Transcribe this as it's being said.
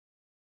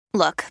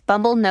Look,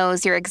 Bumble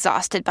knows you're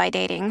exhausted by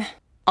dating.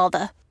 All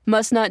the,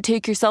 must not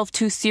take yourself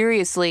too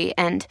seriously,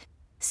 and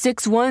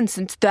 6'1"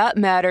 since that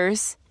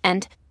matters.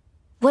 And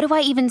what do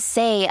I even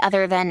say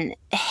other than,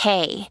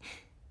 hey?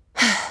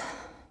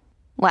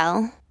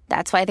 Well,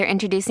 that's why they're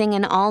introducing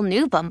an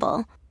all-new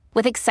Bumble,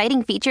 with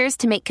exciting features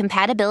to make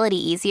compatibility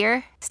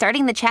easier,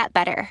 starting the chat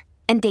better,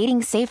 and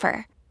dating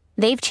safer.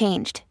 They've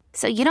changed,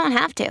 so you don't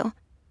have to.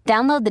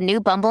 Download the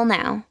new Bumble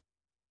now.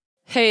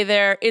 Hey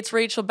there, it's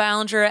Rachel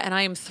Ballinger, and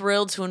I am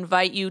thrilled to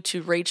invite you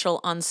to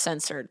Rachel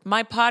Uncensored,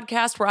 my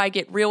podcast where I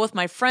get real with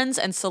my friends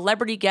and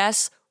celebrity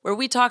guests, where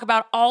we talk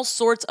about all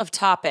sorts of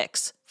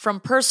topics. From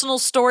personal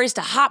stories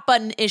to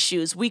hot-button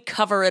issues, we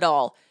cover it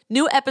all.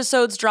 New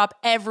episodes drop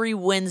every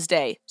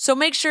Wednesday, so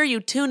make sure you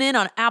tune in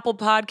on Apple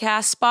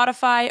Podcasts,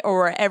 Spotify, or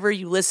wherever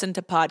you listen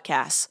to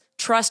podcasts.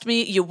 Trust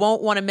me, you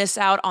won't want to miss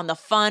out on the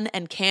fun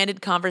and candid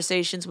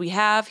conversations we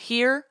have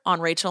here on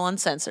Rachel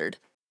Uncensored.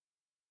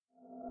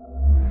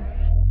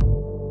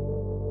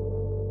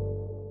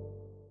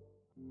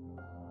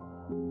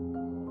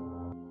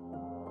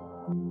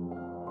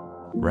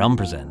 Realm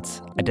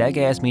presents a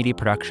Dagaz Media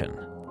production,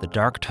 The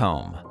Dark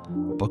Tome,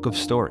 Book of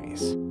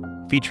Stories,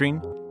 featuring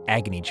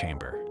Agony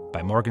Chamber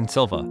by Morgan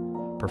Silva,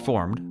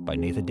 performed by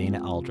Nathan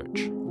Dana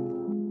Aldrich.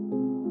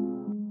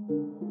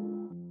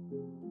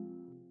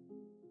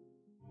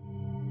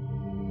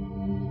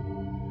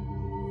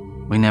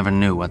 We never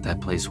knew what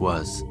that place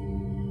was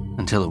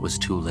until it was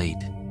too late.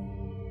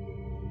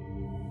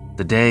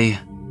 The day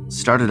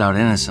started out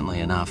innocently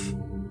enough.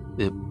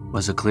 It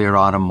was a clear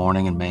autumn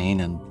morning in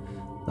Maine, and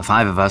the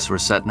five of us were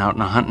setting out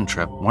on a hunting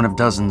trip, one of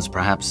dozens,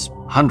 perhaps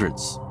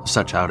hundreds, of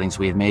such outings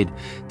we had made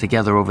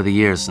together over the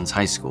years since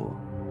high school.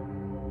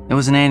 It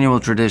was an annual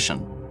tradition,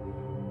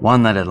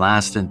 one that had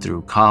lasted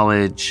through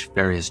college,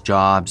 various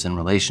jobs and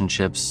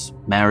relationships,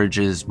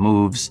 marriages,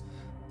 moves,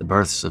 the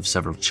births of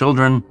several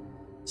children,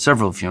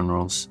 several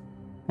funerals,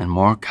 and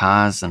more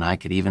cars than I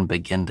could even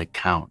begin to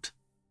count.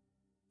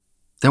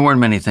 There weren't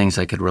many things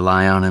I could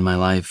rely on in my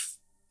life.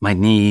 My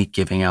knee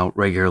giving out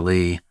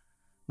regularly,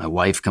 my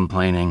wife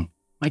complaining,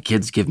 my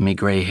kids giving me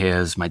gray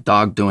hairs, my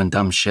dog doing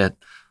dumb shit,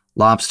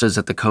 lobsters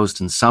at the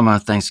coast in summer,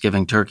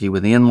 Thanksgiving turkey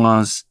with the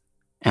in-laws,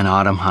 and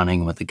autumn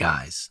hunting with the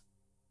guys.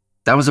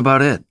 That was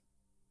about it.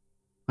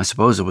 I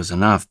suppose it was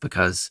enough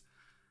because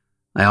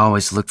I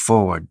always looked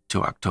forward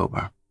to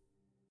October.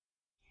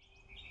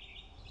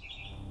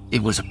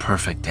 It was a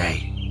perfect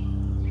day.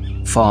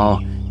 Fall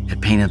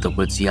had painted the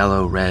woods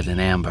yellow, red,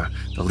 and amber.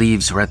 The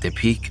leaves were at their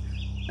peak,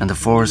 and the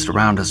forest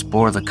around us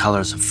bore the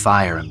colors of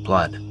fire and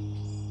blood.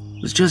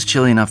 It was just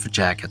chilly enough for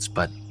jackets,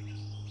 but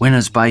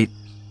winter's bite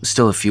was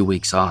still a few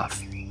weeks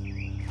off.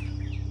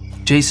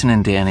 Jason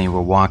and Danny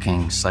were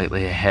walking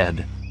slightly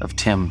ahead of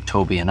Tim,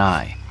 Toby, and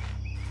I.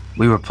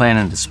 We were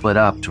planning to split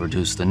up to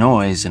reduce the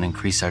noise and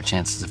increase our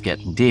chances of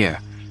getting deer.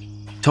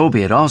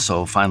 Toby had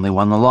also finally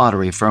won the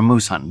lottery for a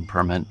moose hunting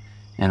permit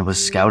and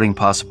was scouting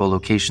possible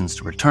locations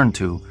to return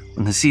to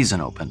when the season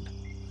opened.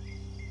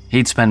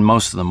 He'd spend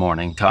most of the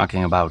morning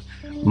talking about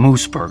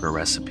moose burger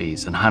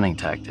recipes and hunting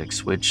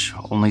tactics, which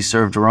only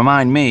served to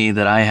remind me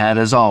that I had,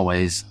 as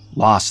always,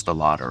 lost the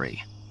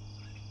lottery.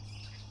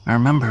 I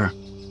remember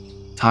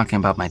talking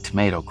about my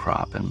tomato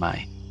crop and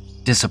my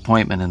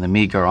disappointment in the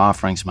meager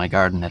offerings my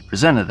garden had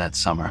presented that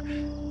summer.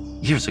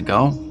 Years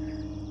ago,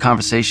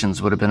 conversations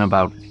would have been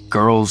about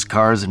girls,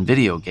 cars, and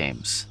video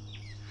games.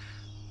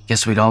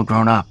 Guess we'd all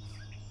grown up.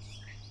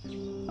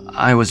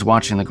 I was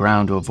watching the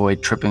ground to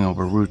avoid tripping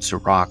over roots or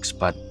rocks,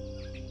 but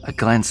I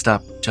glanced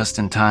up just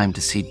in time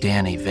to see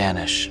Danny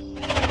vanish.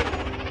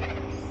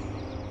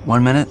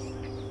 1 minute,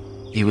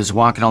 he was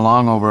walking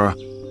along over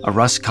a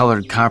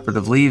rust-colored carpet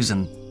of leaves,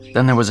 and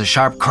then there was a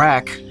sharp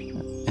crack,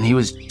 and he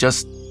was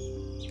just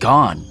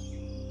gone.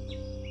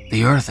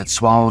 The earth had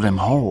swallowed him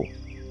whole.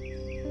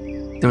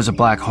 There was a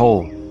black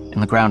hole in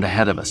the ground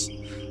ahead of us.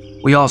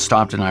 We all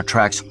stopped in our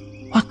tracks.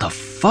 "What the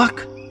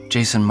fuck?"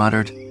 Jason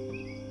muttered.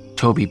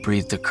 Toby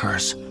breathed a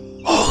curse.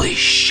 "Holy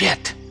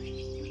shit!"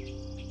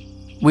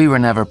 We were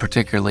never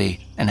particularly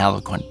an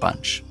eloquent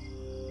bunch.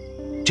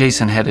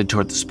 Jason headed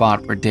toward the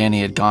spot where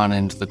Danny had gone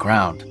into the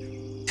ground.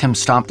 Tim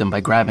stopped him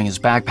by grabbing his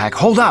backpack.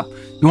 "Hold up!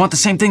 You want the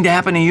same thing to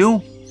happen to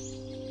you?"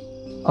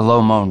 A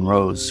low moan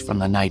rose from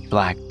the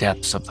night-black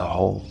depths of the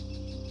hole.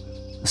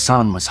 The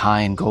sun was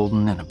high and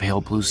golden in a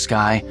pale blue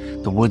sky,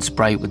 the woods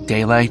bright with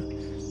daylight,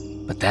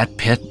 but that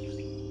pit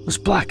was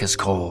black as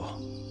coal.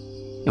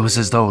 It was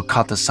as though it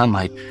caught the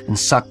sunlight and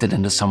sucked it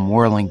into some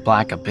whirling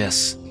black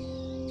abyss.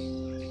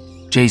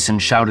 Jason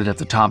shouted at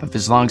the top of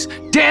his lungs,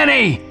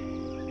 "Danny!"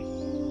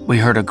 We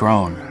heard a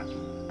groan.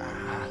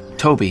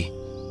 Toby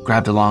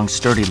grabbed a long,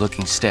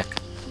 sturdy-looking stick.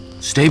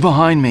 "Stay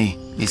behind me,"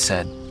 he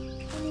said.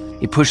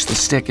 He pushed the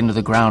stick into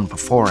the ground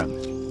before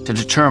him to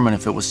determine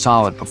if it was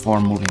solid before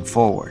moving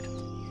forward.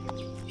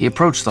 He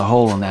approached the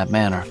hole in that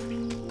manner,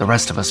 the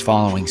rest of us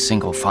following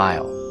single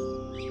file.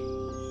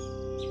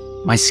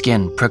 My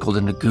skin prickled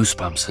into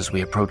goosebumps as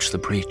we approached the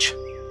breach.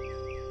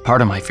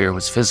 Part of my fear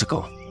was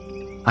physical.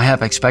 I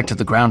half expected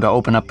the ground to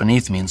open up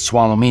beneath me and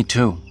swallow me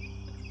too.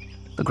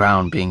 The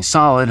ground being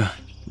solid,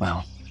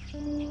 well,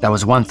 That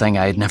was one thing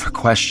I had never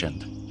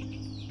questioned.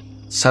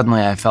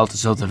 Suddenly I felt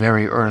as though the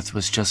very earth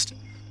was just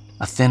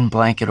a thin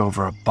blanket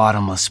over a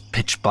bottomless,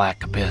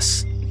 pitch-black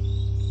abyss.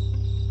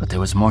 But there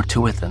was more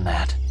to it than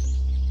that.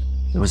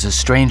 There was a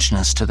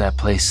strangeness to that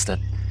place that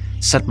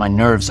set my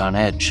nerves on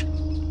edge.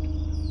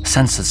 A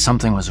sense that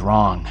something was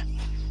wrong.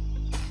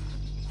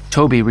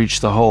 Toby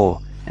reached the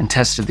hole and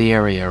tested the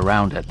area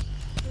around it.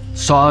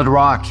 "Solid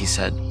rock," he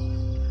said.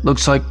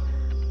 "Looks like,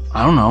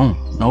 I don't know,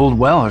 an old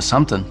well or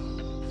something."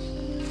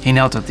 He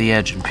knelt at the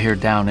edge and peered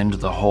down into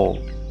the hole.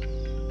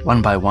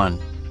 One by one,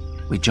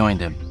 we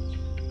joined him,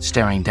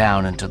 staring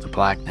down into the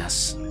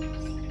blackness.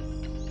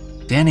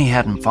 Danny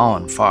hadn't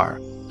fallen far,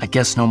 I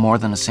guess no more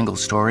than a single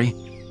story.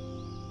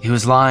 He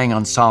was lying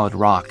on solid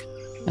rock,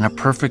 in a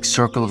perfect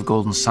circle of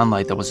golden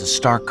sunlight that was a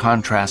stark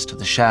contrast to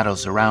the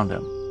shadows around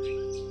him.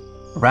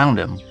 Around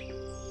him,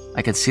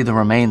 I could see the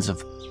remains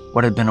of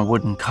what had been a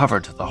wooden cover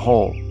to the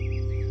hole.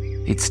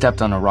 He'd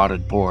stepped on a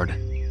rotted board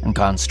and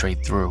gone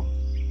straight through.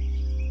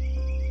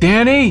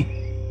 "Danny!"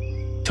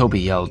 Toby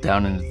yelled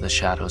down into the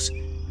shadows.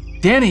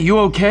 "Danny, you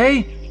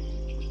okay?"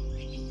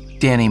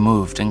 Danny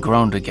moved and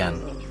groaned again,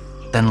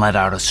 then let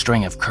out a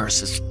string of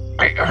curses.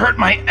 "I hurt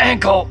my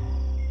ankle."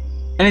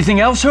 "Anything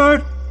else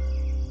hurt?"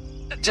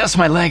 "Just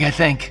my leg, I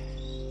think."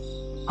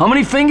 "How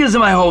many fingers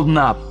am I holding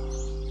up?"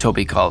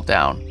 Toby called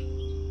down.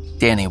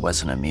 Danny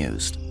wasn't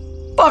amused.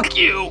 "Fuck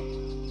you!"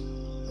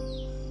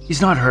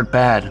 "He's not hurt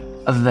bad,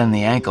 other than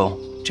the ankle,"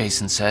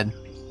 Jason said.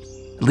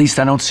 "At least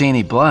I don't see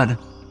any blood."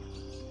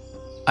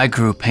 I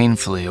grew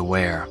painfully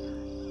aware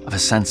of a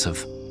sense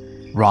of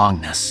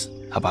wrongness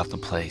about the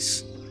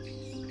place.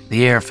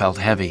 The air felt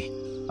heavy,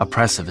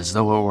 oppressive, as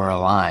though it were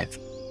alive.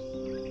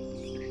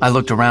 I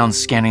looked around,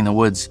 scanning the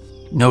woods,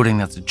 noting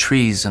that the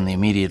trees in the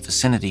immediate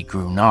vicinity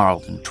grew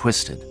gnarled and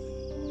twisted,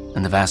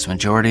 and the vast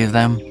majority of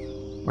them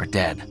were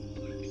dead.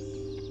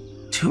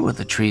 Two of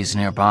the trees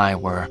nearby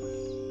were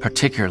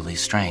particularly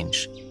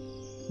strange.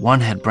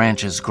 One had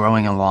branches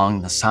growing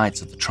along the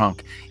sides of the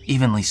trunk,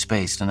 evenly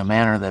spaced in a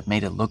manner that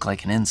made it look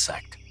like an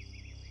insect.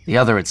 The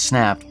other had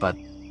snapped, but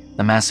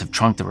the massive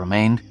trunk that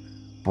remained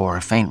bore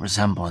a faint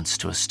resemblance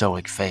to a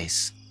stoic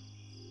face.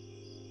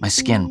 My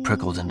skin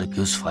prickled into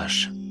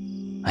gooseflesh.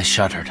 I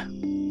shuddered.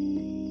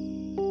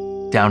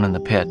 Down in the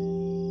pit,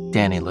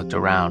 Danny looked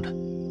around.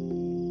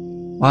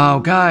 "Wow,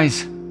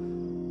 guys,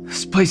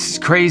 this place is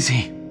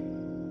crazy."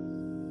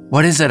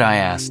 "What is it?" I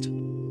asked.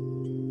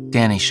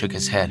 Danny shook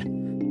his head.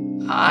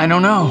 "I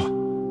don't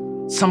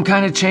know. Some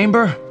kind of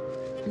chamber?"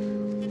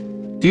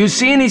 "Do you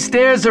see any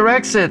stairs or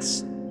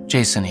exits?"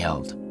 Jason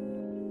yelled.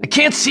 "I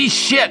can't see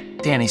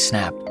shit," Danny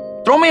snapped.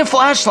 "Throw me a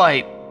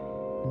flashlight."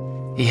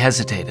 He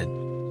hesitated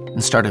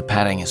and started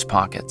patting his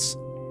pockets.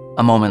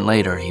 A moment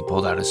later, he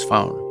pulled out his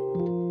phone.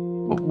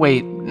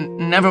 "Wait,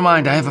 never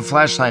mind, I have a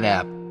flashlight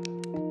app."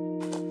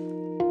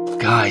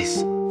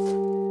 "Guys."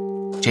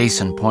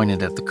 Jason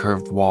pointed at the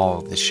curved wall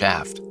of the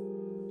shaft.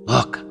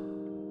 "Look."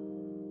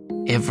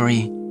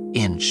 Every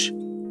inch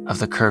of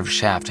the curved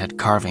shaft had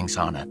carvings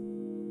on it.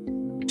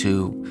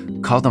 To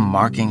call them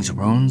markings,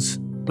 runes,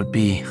 would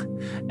be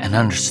an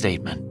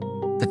understatement.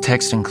 The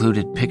text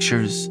included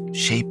pictures,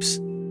 shapes,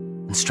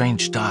 and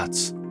strange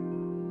dots.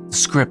 The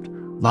script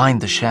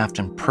lined the shaft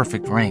in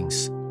perfect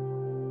rings.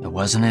 It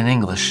wasn't in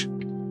English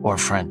or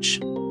French.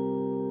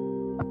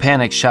 A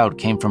panicked shout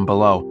came from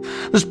below.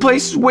 "This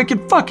place is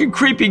wicked fucking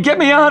creepy. Get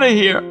me out of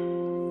here."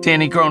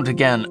 Danny groaned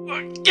again.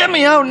 "Get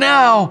me out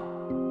now."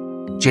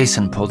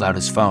 Jason pulled out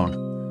his phone.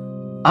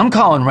 "I'm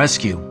calling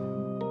rescue."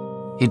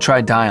 He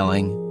tried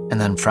dialing and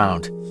then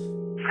frowned.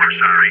 "We're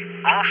sorry.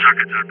 All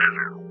circuits are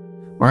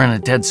busy." "We're in a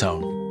dead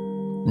zone."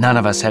 None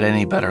of us had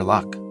any better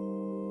luck.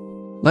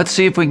 "Let's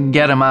see if we can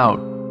get him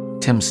out."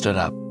 Tim stood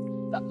up.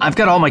 "I've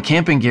got all my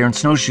camping gear and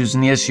snowshoes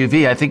in the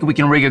SUV. I think we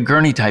can rig a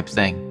gurney type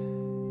thing."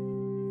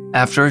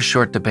 After a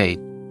short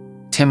debate,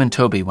 Tim and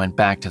Toby went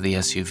back to the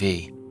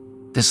SUV.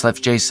 This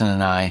left Jason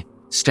and I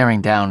staring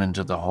down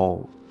into the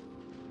hole.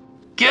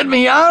 "Get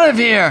me out of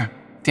here!"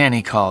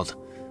 Danny called.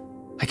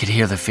 I could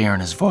hear the fear in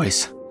his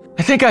voice.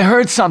 "I think I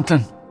heard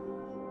something."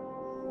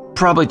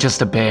 "Probably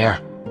just a bear,"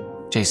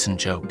 Jason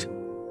joked.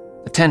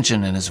 The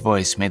tension in his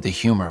voice made the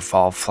humor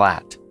fall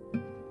flat.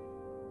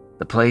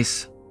 The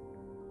place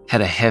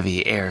had a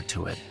heavy air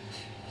to it.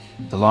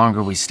 The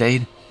longer we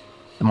stayed,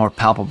 the more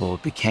palpable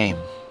it became.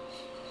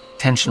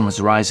 Tension was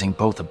rising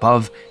both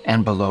above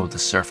and below the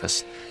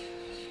surface.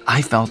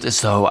 I felt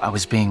as though I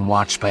was being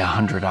watched by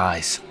 100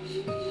 eyes.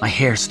 My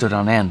hair stood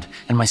on end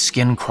and my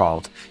skin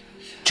crawled.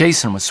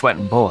 Jason was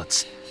sweating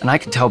bullets, and I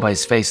could tell by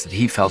his face that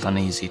he felt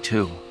uneasy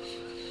too.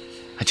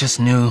 I just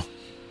knew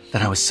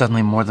that I was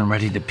suddenly more than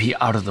ready to be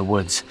out of the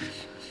woods,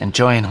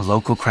 enjoying a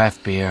local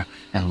craft beer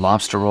and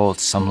lobster roll at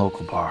some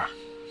local bar.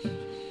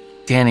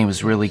 Danny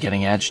was really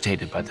getting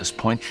agitated by this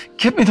point.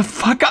 "Get me the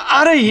fuck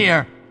out of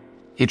here!"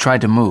 He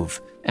tried to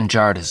move and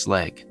jarred his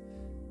leg.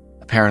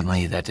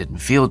 Apparently that didn't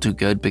feel too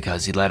good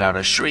because he let out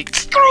a shriek.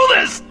 "Screw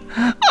this!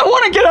 I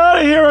want to get out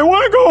of here! I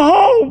want to go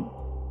home!"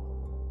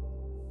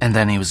 And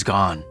then he was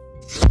gone.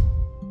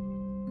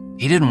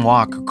 He didn't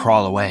walk or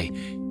crawl away.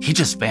 He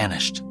just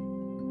vanished.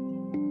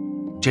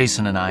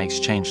 Jason and I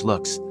exchanged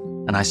looks,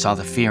 and I saw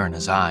the fear in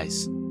his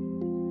eyes.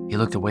 He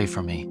looked away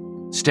from me,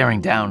 staring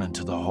down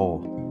into the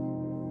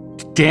hole.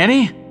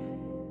 "Danny?"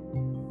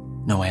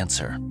 No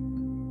answer.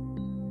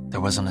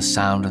 There wasn't a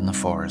sound in the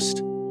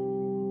forest.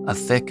 A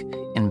thick,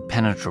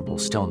 impenetrable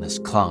stillness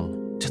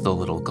clung to the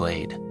little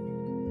glade.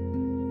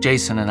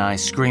 Jason and I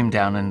screamed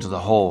down into the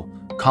hole,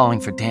 calling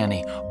for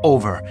Danny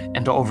over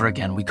and over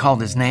again. We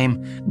called his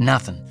name,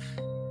 nothing.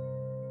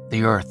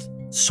 The earth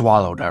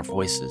swallowed our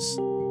voices.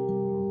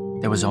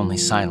 There was only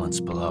silence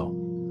below.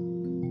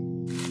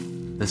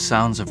 The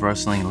sounds of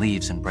rustling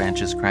leaves and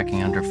branches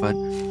cracking underfoot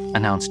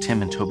announced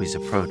Tim and Toby's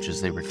approach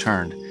as they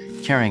returned,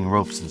 carrying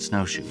ropes and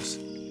snowshoes.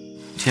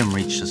 Tim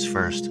reached us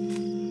first.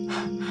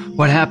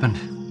 "What happened?"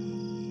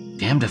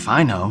 "Damned if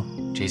I know."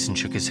 Jason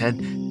shook his head.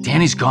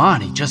 "Danny's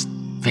gone. He just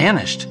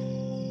vanished."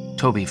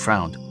 Toby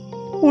frowned.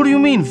 "What do you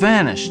mean,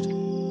 vanished?"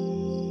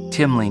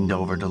 Tim leaned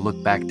over to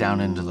look back down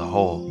into the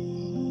hole.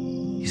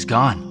 "He's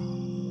gone.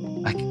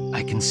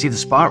 I can see the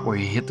spot where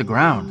he hit the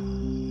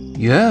ground."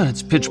 "Yeah,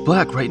 it's pitch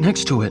black right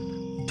next to it,"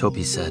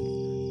 Toby said.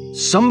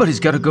 "Somebody's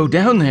got to go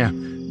down there.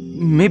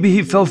 Maybe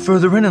he fell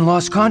further in and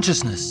lost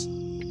consciousness."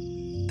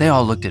 They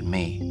all looked at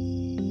me.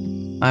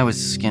 I was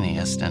the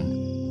skinniest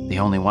and the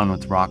only one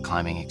with rock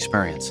climbing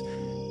experience.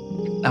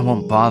 I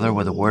won't bother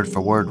with a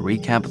word-for-word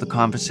recap of the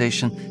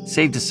conversation,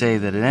 save to say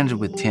that it ended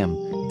with Tim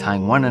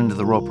tying one end of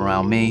the rope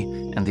around me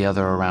and the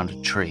other around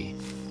a tree.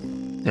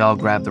 They all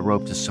grabbed the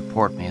rope to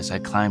support me as I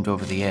climbed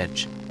over the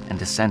edge and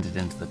descended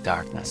into the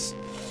darkness.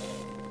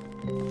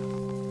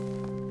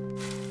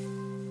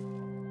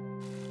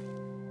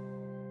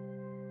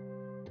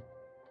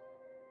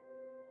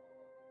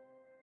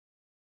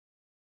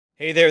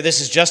 Hey there, this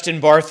is Justin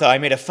Bartha. I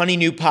made a funny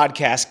new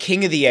podcast,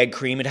 King of the Egg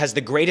Cream. It has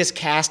the greatest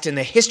cast in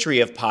the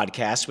history of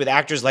podcasts with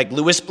actors like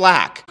Louis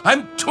Black,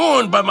 I'm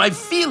torn by my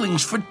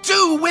feelings for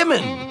two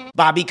women.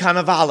 Bobby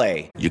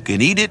Cannavale, You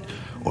can eat it,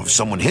 or if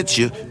someone hits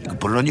you, you can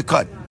put it on your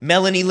cut.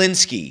 Melanie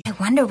Linsky, I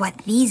wonder what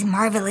these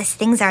marvelous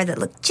things are that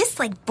look just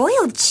like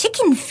boiled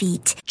chicken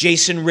feet.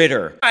 Jason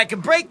Ritter, I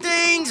can break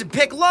things and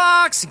pick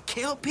locks and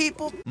kill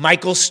people.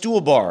 Michael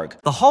Stuhlbarg,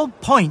 The whole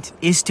point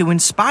is to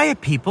inspire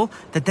people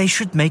that they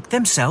should make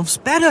themselves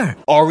better.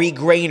 Ari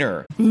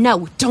Grainer,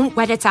 No, don't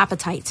whet its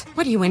appetite.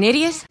 What are you, an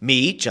idiot?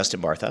 me, Justin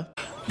Bartha,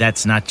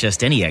 That's not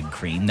just any egg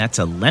cream, that's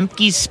a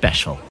Lemke's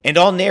special. and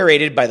all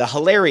narrated by the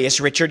hilarious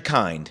Richard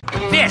Kind.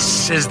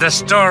 This is the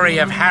story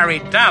of Harry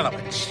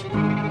Dalowitz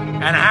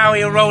and how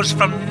he rose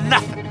from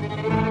nothing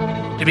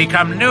to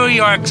become New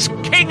York's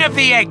King of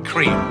the Egg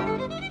Cream.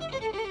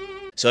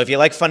 So if you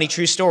like funny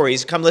true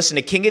stories, come listen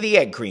to King of the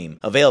Egg Cream,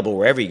 available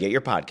wherever you get your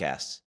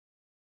podcasts.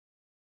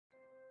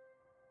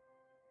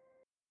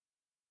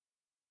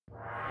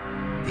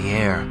 The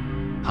air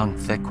hung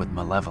thick with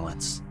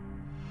malevolence.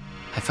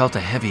 I felt a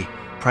heavy,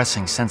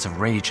 pressing sense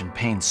of rage and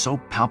pain so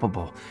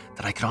palpable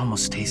that I could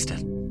almost taste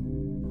it.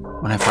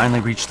 When I finally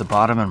reached the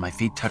bottom and my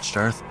feet touched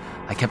earth,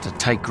 I kept a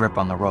tight grip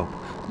on the rope,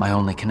 my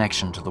only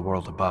connection to the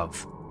world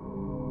above.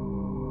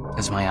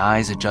 As my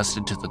eyes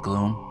adjusted to the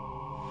gloom,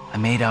 I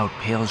made out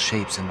pale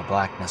shapes in the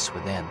blackness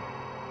within.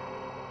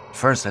 At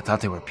first, I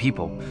thought they were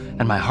people,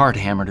 and my heart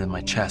hammered in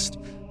my chest.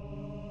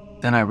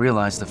 Then I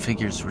realized the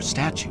figures were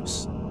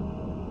statues.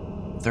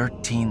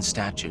 13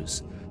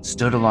 statues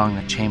stood along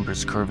the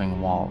chamber's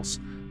curving walls,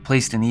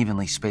 placed in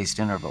evenly spaced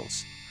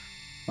intervals.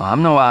 Well,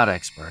 I'm no art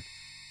expert,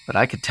 but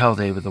I could tell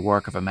they were the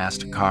work of a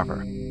master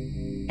carver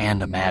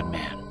and a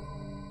madman.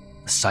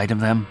 The sight of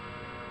them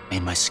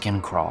made my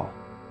skin crawl.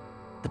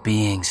 The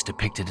beings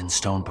depicted in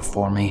stone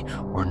before me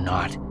were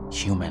not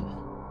human.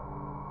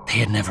 They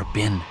had never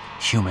been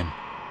human.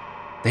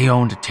 They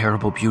owned a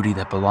terrible beauty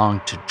that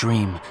belonged to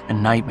dream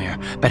and nightmare,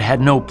 but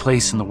had no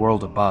place in the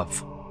world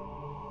above.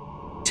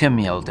 Tim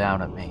yelled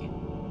down at me.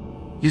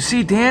 "You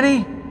see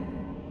Danny?"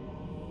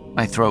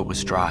 My throat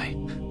was dry.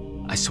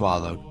 I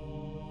swallowed.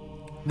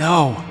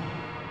 "No."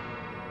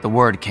 The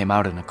word came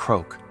out in a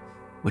croak,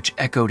 which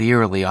echoed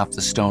eerily off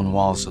the stone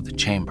walls of the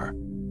chamber.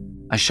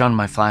 I shone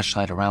my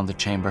flashlight around the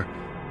chamber.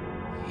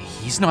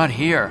 "He's not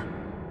here."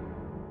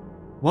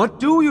 "What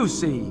do you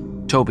see?"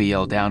 Toby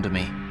yelled down to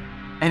me.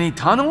 "Any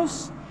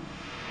tunnels?"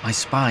 My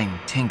spine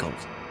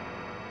tingled,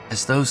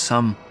 as though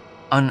some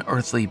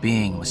unearthly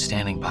being was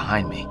standing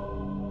behind me.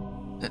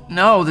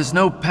 "No, there's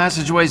no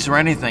passageways or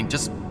anything,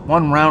 just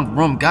one round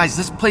room. Guys,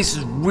 this place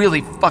is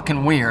really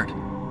fucking weird."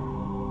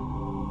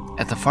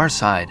 At the far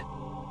side,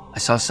 I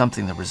saw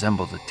something that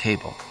resembled a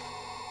table.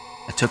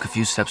 I took a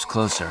few steps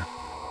closer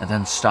and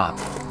then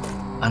stopped,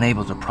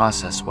 unable to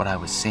process what I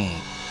was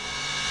seeing.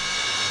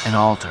 An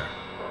altar,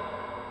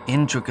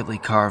 intricately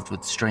carved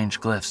with strange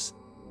glyphs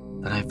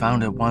that I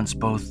found at once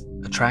both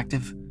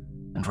attractive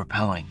and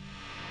repelling.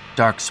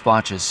 Dark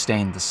splotches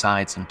stained the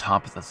sides and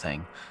top of the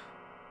thing.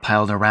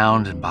 Piled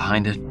around and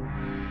behind it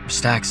were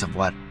stacks of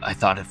what I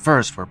thought at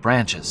first were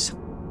branches.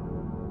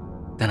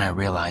 Then I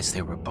realized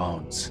they were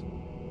bones.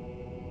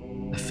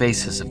 The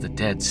faces of the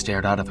dead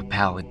stared out of a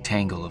pallid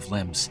tangle of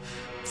limbs.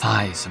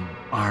 Thighs and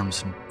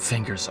arms and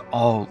fingers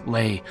all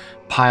lay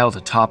piled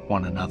atop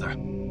one another.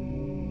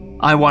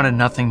 I wanted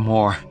nothing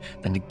more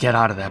than to get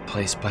out of that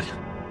place, but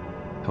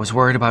I was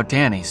worried about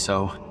Danny,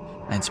 so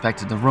I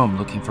inspected the room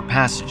looking for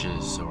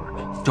passages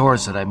or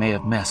doors that I may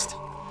have missed.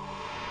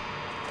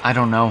 I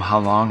don't know how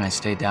long I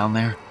stayed down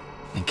there,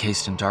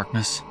 encased in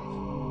darkness.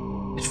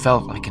 It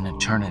felt like an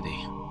eternity.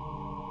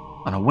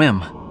 On a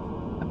whim,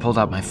 I pulled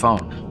out my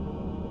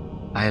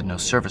phone. I had no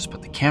service,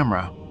 but the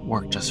camera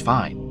worked just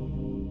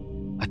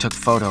fine. I took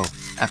photo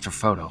after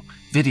photo,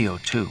 video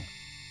too.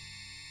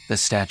 The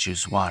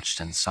statues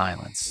watched in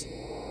silence.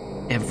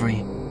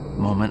 Every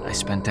moment I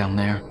spent down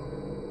there,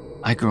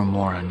 I grew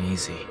more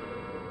uneasy.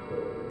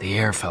 The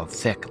air felt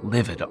thick,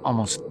 livid,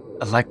 almost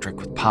electric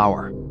with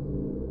power.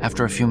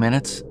 After a few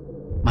minutes,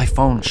 my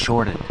phone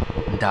shorted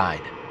and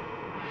died.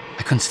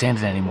 I couldn't stand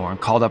it anymore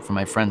and called up for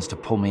my friends to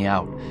pull me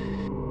out.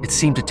 It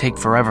seemed to take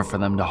forever for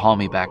them to haul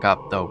me back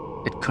up,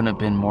 though it couldn't have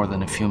been more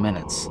than a few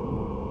minutes.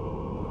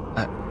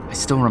 I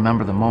still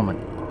remember the moment.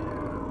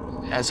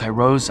 As I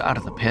rose out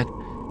of the pit,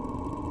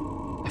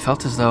 I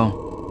felt as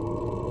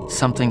though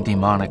something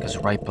demonic was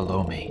right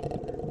below me,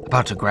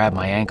 about to grab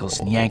my ankles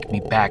and yank me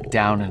back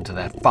down into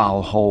that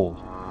foul hole.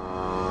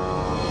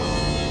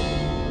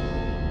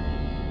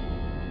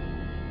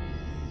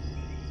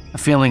 A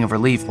feeling of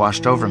relief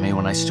washed over me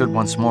when I stood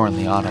once more in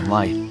the autumn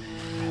light.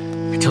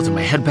 I tilted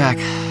my head back,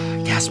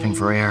 gasping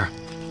for air,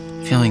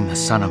 feeling the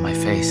sun on my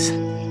face.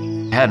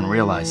 I hadn't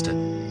realized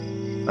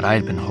it, but I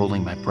had been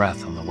holding my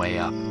breath on the way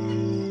up.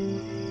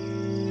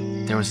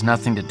 There was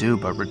nothing to do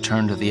but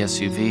return to the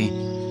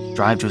SUV,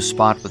 drive to a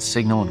spot with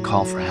signal, and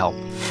call for help.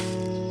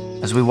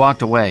 As we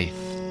walked away,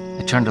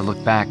 I turned to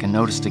look back and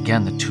noticed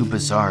again the two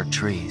bizarre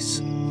trees.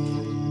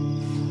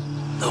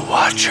 The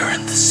Watcher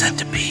and the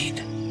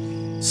Centipede,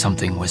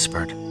 something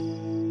whispered.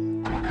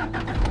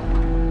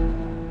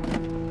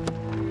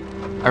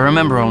 I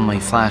remember only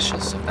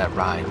flashes of that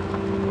ride.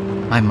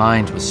 My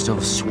mind was still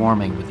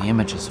swarming with the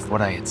images of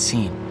what I had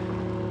seen.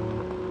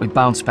 We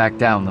bounced back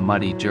down the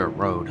muddy dirt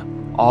road,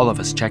 all of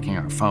us checking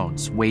our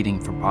phones, waiting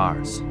for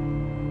bars.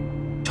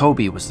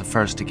 Toby was the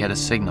first to get a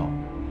signal.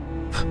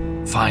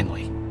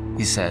 Finally,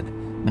 he said,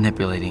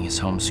 manipulating his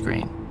home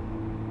screen.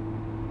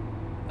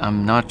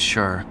 I'm not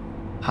sure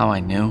how I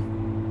knew,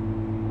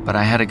 but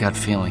I had a gut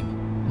feeling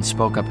and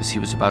spoke up as he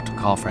was about to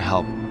call for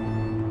help.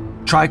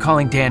 Try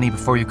calling Danny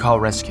before you call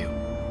rescue.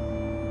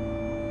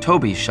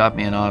 Toby shot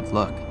me an odd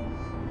look,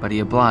 but he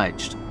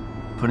obliged,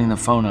 putting the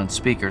phone on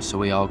speaker so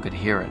we all could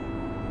hear it.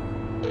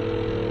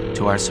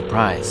 To our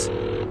surprise,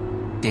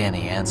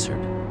 Danny answered.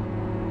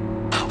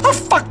 What the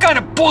fuck kind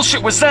of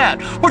bullshit was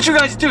that? What'd you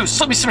guys do?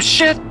 Slip me some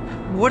shit?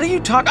 What are you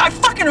talking? I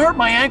fucking hurt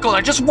my ankle and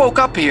I just woke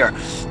up here.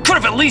 Could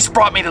have at least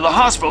brought me to the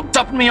hospital,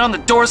 dumping me on the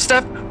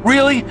doorstep.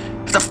 Really?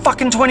 After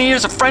fucking 20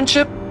 years of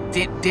friendship?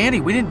 Danny,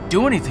 we didn't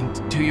do anything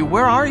to you.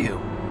 Where are you?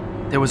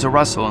 There was a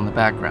rustle in the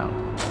background,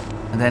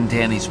 and then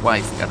Danny's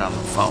wife got on the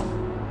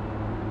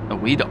phone.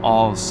 We'd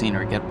all seen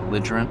her get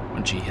belligerent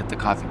when she hit the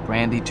coffee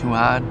brandy too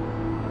hard.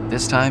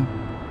 This time,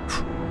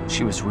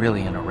 she was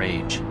really in a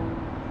rage.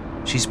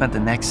 She spent the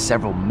next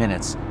several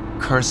minutes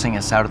cursing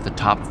us out at the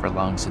top of her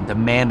lungs and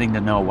demanding to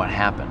know what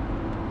happened.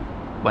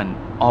 When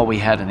all we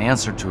had an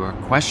answer to her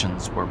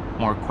questions were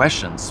more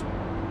questions,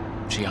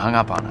 she hung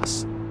up on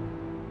us.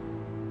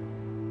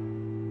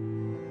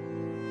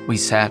 We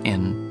sat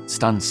in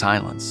stunned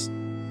silence,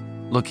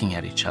 looking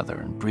at each other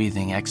and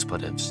breathing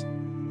expletives.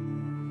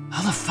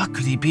 How the fuck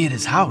could he be at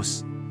his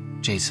house?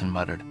 Jason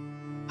muttered.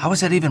 How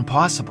was that even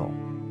possible?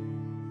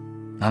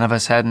 None of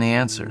us had any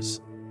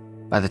answers.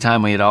 By the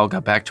time we had all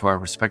got back to our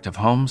respective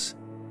homes,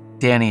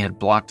 Danny had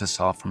blocked us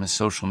all from his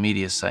social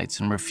media sites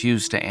and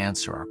refused to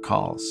answer our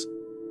calls.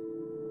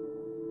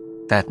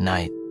 That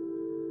night,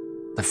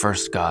 the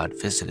first god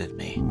visited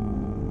me.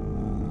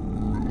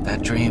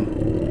 That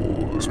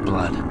dream was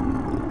blood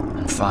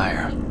and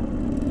fire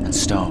and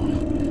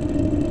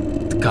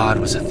stone. The god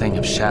was a thing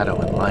of shadow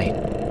and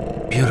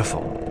light,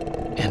 beautiful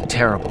and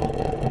terrible,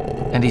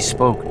 and he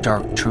spoke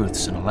dark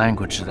truths in a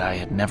language that I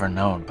had never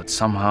known but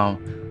somehow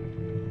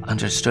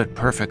understood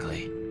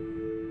perfectly.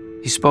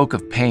 He spoke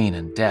of pain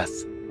and death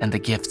and the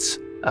gifts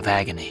of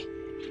agony.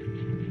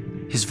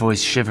 His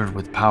voice shivered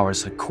with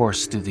powers that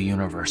coursed through the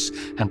universe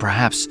and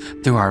perhaps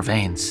through our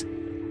veins.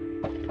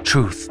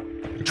 Truth,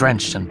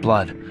 drenched in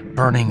blood,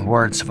 burning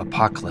words of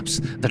apocalypse,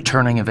 the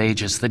turning of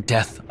ages, the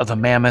death of the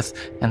mammoth,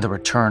 and the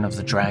return of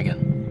the dragon.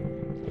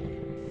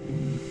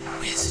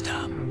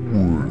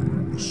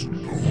 Wisdom,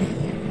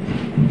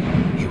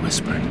 he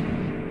whispered.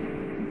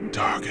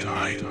 Dark and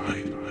light,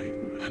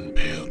 and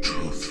pale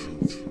truth.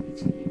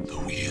 The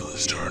wheel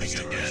is turning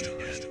again.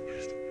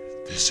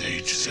 This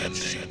age is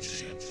ending.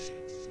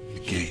 The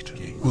gate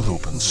will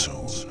open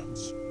soon.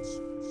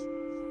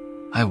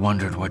 I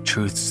wondered what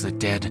truths the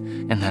dead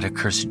in that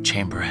accursed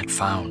chamber had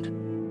found.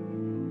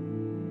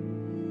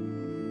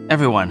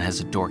 Everyone has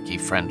a dorky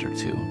friend or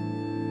two.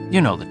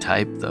 You know the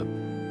type, the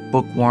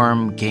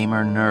bookworm,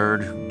 gamer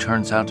nerd who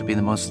turns out to be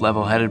the most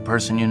level-headed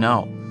person you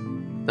know.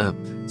 The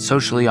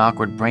socially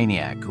awkward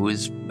brainiac who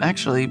is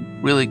actually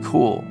really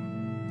cool.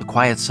 The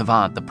quiet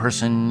savant, the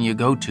person you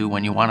go to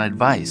when you want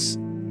advice.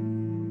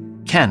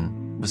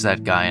 Ken was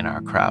that guy in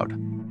our crowd.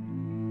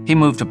 He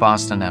moved to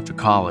Boston after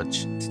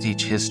college to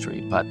teach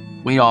history, but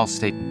we all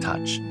stayed in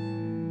touch.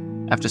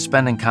 After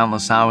spending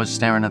countless hours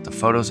staring at the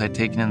photos I'd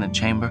taken in the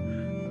chamber,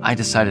 I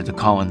decided to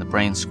call in the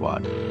brain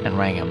squad and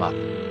rang him up.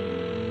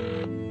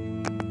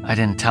 I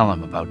didn't tell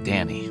him about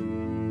Danny.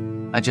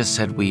 I just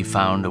said we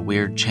found a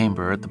weird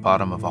chamber at the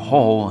bottom of a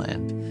hole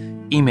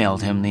and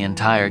emailed him the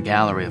entire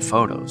gallery of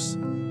photos.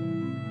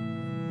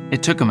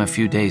 It took him a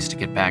few days to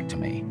get back to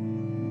me.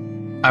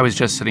 I was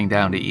just sitting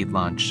down to eat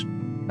lunch,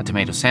 a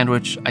tomato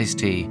sandwich, iced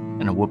tea,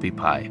 and a whoopie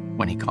pie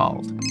when he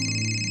called.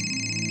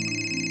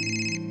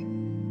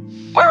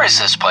 Where is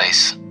this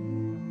place?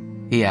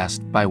 He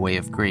asked by way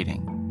of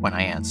greeting when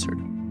I answered.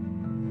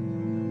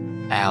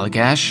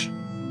 Allagash,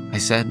 I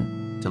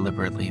said,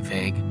 deliberately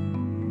vague.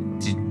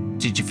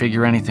 Did you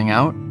figure anything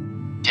out?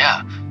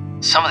 Yeah.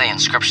 Some of the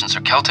inscriptions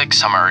are Celtic,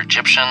 some are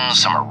Egyptian,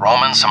 some are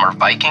Roman, some are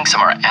Viking, some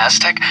are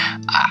Aztec.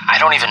 I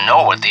don't even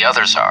know what the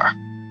others are.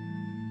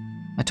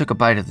 I took a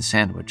bite of the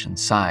sandwich and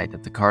sighed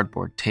at the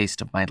cardboard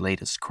taste of my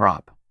latest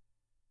crop.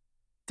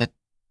 That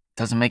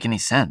doesn't make any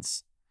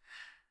sense.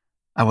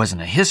 I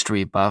wasn't a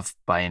history buff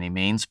by any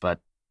means, but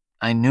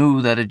I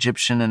knew that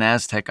Egyptian and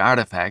Aztec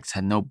artifacts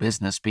had no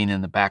business being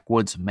in the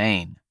backwoods of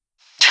Maine.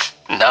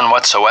 None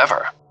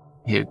whatsoever,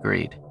 he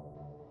agreed.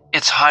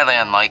 It's highly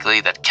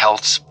unlikely that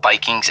Celts,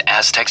 Vikings,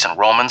 Aztecs, and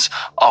Romans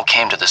all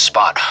came to this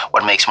spot.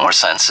 What makes more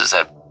sense is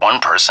that one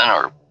person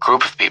or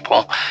group of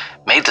people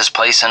made this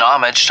place in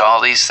homage to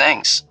all these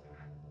things.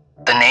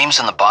 The names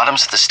on the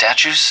bottoms of the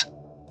statues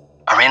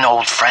are in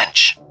Old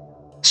French.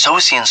 So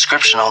is the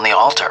inscription on the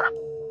altar.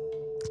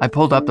 I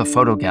pulled up the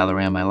photo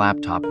gallery on my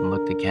laptop and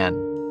looked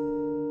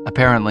again.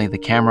 Apparently, the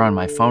camera on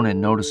my phone had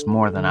noticed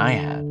more than I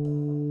had.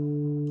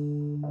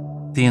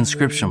 The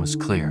inscription was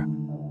clear,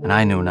 and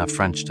I knew enough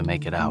French to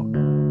make it out.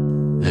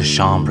 Le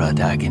Chambre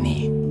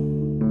d'Agony.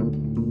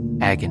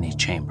 Agony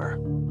Chamber.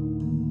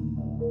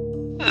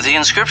 The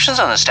inscriptions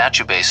on the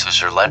statue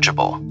bases are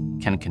legible,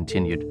 Ken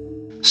continued.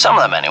 Some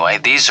of them anyway.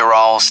 These are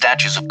all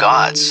statues of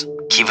gods.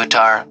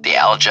 Kivutar, the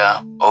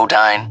Alja,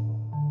 Odine.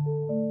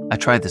 I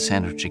tried the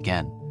sandwich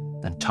again,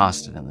 then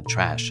tossed it in the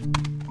trash.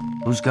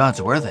 Whose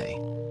gods were they?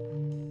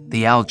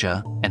 The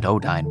Alja and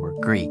Odine were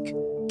Greek.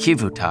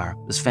 Kivutar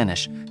was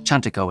Finnish.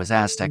 Chantiko was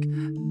Aztec.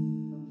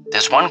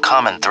 There's one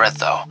common thread,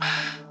 though.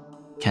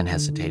 Ken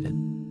hesitated.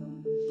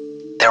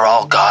 They're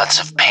all gods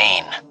of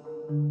pain.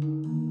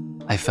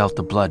 I felt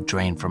the blood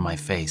drain from my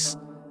face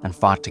and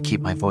fought to keep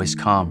my voice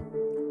calm.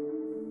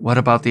 What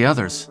about the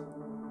others?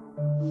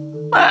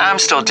 I'm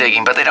still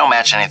digging, but they don't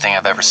match anything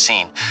I've ever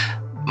seen.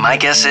 My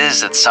guess is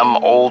that some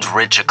old,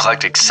 rich,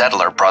 eclectic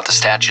settler brought the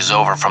statues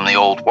over from the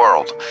old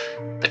world.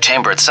 The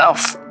chamber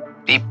itself,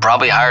 he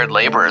probably hired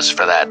laborers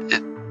for that.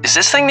 Is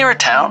this thing near a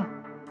town?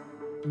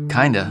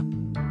 Kinda,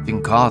 if you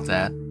can call it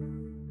that.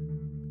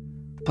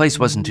 The place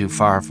wasn't too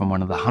far from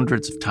one of the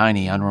hundreds of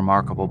tiny,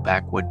 unremarkable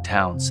backwood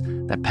towns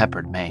that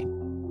peppered Maine.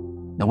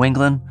 New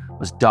England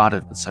was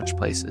dotted with such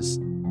places.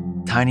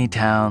 Tiny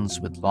towns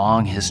with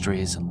long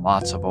histories and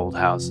lots of old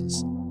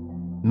houses.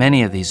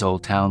 Many of these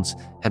old towns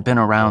had been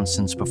around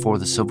since before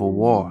the Civil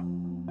War.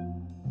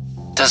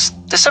 Does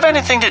this have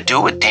anything to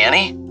do with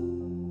Danny?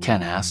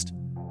 Ken asked.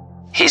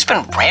 He's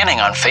been ranting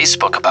on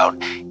Facebook about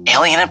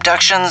alien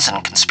abductions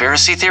and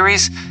conspiracy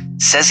theories.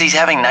 Says he's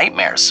having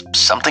nightmares.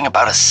 Something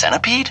about a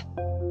centipede?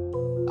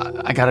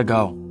 I gotta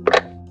go.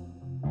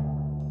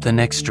 The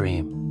next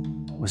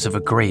dream was of a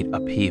great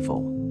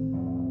upheaval.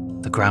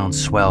 The ground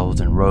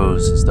swelled and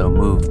rose as though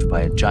moved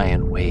by a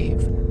giant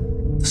wave.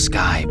 The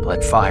sky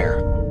bled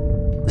fire.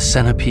 The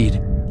centipede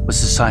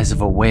was the size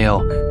of a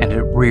whale, and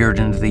it reared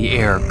into the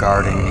air,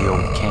 guarding the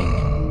old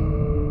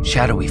king.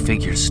 Shadowy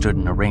figures stood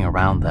in a ring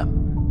around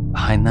them.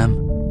 Behind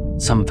them,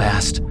 some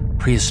vast,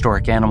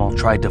 prehistoric animal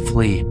tried to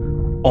flee,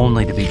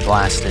 only to be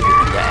blasted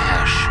into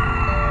ash.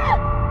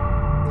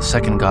 The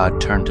second god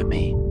turned to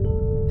me,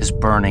 his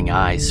burning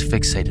eyes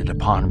fixated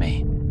upon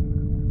me.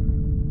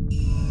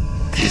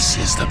 This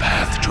is the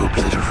path to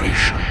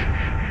obliteration.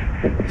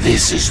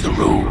 This is the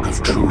road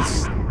of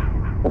truth.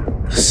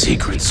 The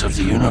secrets of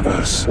the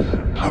universe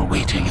are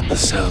waiting in the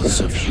cells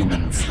of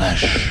human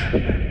flesh.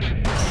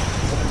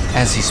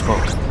 As he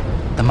spoke,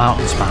 the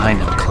mountains behind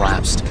him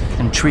collapsed,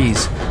 and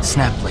trees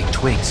snapped like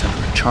twigs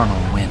under a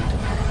charnel wind.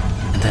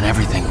 And then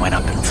everything went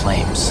up in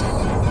flames.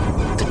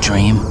 The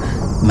dream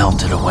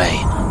melted away,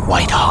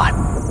 white hot.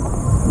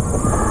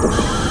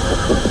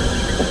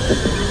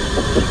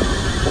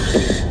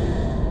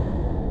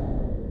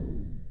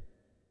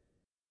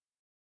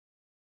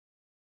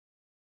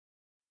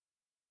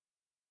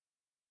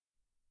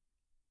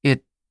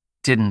 It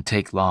didn't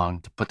take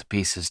long to put the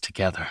pieces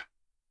together.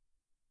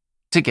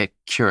 To get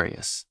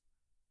curious.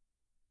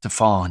 To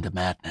fall into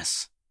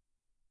madness.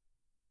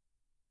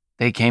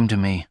 They came to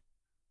me,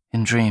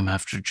 in dream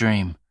after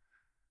dream,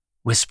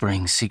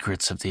 whispering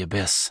secrets of the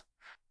abyss.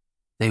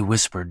 They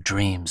whispered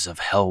dreams of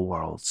hell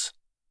worlds.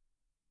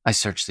 I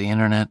searched the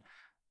internet,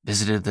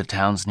 visited the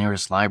town's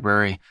nearest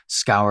library,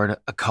 scoured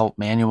occult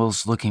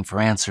manuals looking for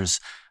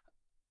answers.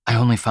 I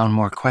only found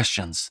more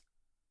questions.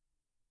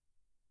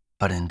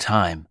 But in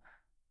time,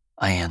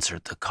 I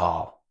answered the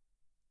call.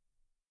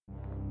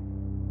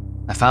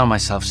 I found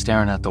myself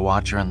staring at the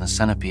Watcher and the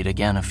Centipede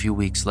again a few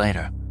weeks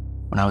later,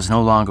 when I was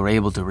no longer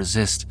able to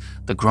resist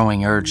the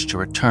growing urge to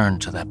return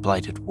to that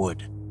blighted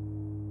wood.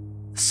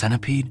 The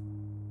Centipede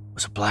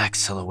was a black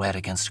silhouette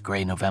against a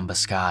gray November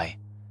sky,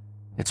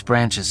 its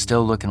branches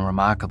still looking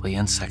remarkably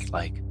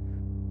insect-like.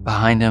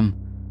 Behind him,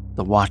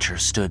 the Watcher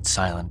stood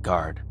silent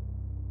guard,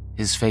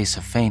 his face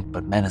a faint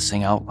but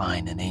menacing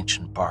outline in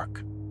ancient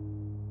bark.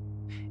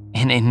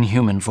 An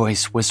inhuman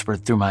voice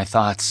whispered through my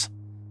thoughts.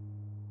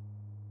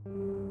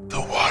 The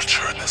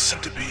Watcher and the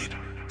Centipede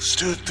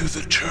stood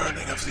through the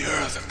churning of the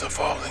earth and the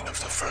falling of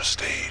the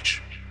first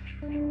age.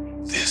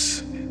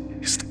 This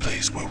is the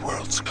place where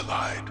worlds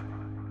collide.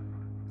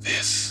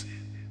 This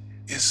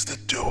is the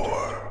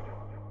door.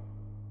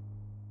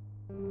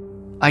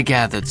 I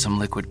gathered some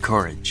liquid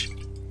courage,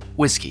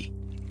 whiskey,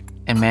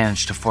 and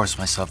managed to force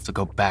myself to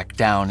go back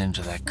down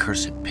into that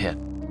cursed pit.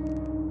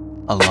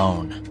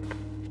 Alone.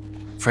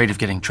 Afraid of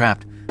getting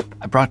trapped,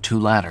 I brought 2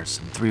 ladders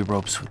and 3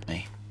 ropes with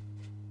me.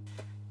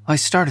 I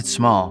started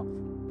small,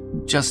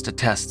 just to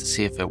test to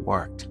see if it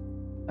worked.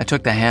 I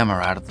took the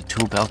hammer out of the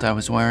tool belt I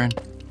was wearing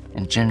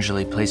and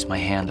gingerly placed my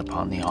hand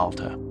upon the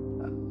altar.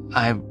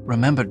 I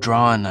remember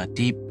drawing a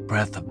deep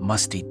breath of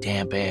musty,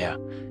 damp air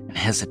and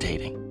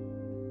hesitating,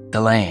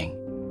 delaying.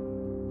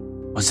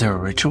 Was there a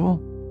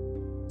ritual?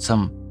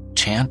 Some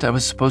chant I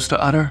was supposed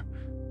to utter?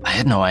 I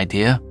had no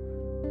idea.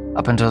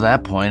 Up until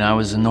that point, I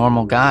was a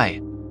normal guy.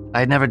 I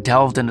had never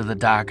delved into the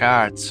dark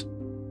arts,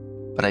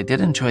 but I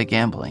did enjoy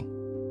gambling.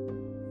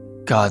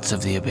 Gods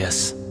of the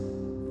abyss,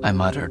 I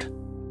muttered.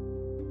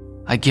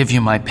 I give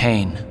you my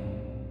pain.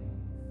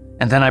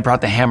 And then I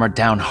brought the hammer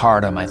down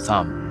hard on my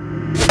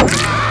thumb.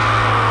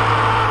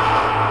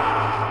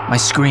 My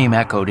scream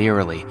echoed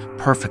eerily,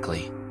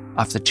 perfectly,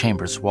 off the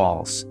chamber's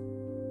walls.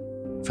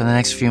 For the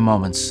next few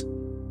moments,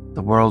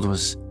 the world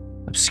was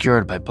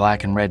obscured by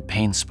black and red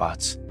pain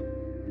spots.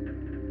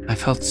 I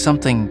felt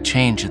something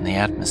change in the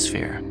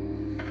atmosphere.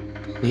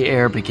 The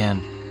air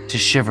began to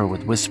shiver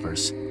with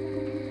whispers.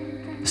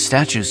 The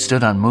statues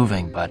stood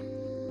unmoving, but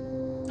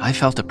I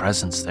felt a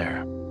presence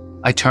there.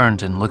 I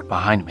turned and looked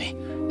behind me.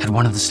 Had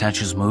one of the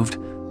statues moved?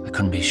 I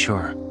couldn't be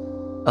sure.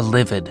 A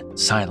livid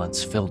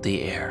silence filled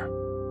the air.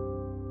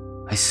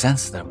 I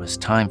sensed that it was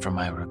time for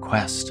my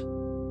request.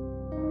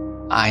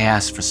 I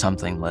asked for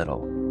something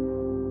little.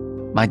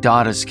 My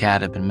daughter's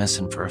cat had been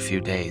missing for a few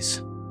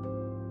days.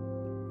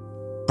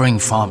 Bring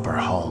Fomper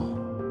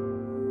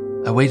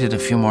home. I waited a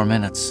few more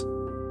minutes.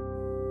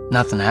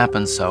 Nothing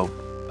happened, so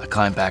I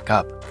climbed back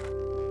up.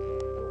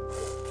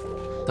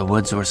 The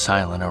woods were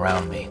silent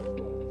around me.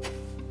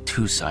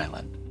 Too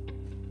silent.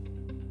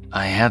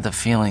 I had the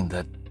feeling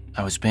that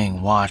I was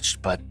being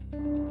watched, but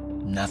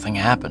nothing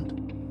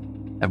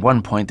happened. At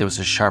one point, there was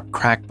a sharp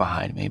crack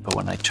behind me, but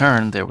when I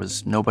turned, there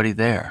was nobody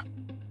there.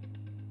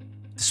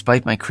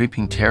 Despite my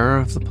creeping terror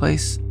of the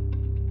place,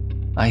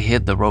 I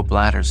hid the rope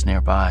ladders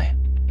nearby.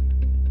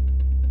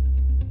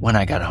 When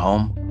I got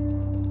home,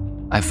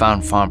 I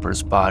found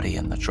Fomper's body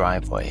in the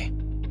driveway.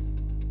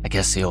 I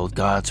guess the old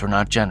gods were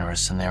not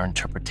generous in their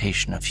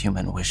interpretation of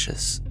human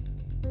wishes.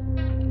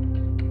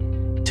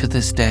 To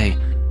this day,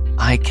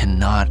 I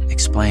cannot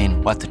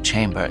explain what the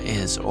chamber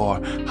is or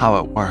how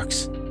it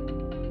works.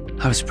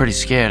 I was pretty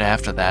scared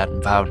after that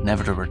and vowed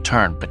never to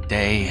return, but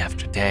day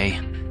after day,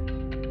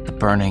 the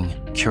burning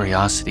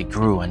curiosity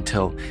grew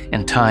until,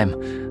 in time,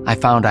 I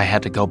found I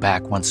had to go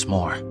back once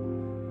more.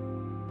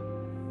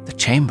 The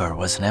chamber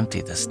wasn't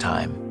empty this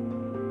time.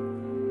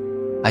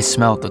 I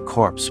smelled the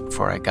corpse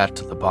before I got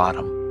to the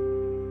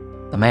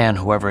bottom. The man,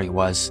 whoever he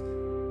was,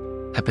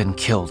 had been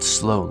killed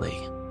slowly,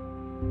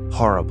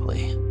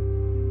 horribly.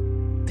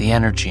 The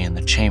energy in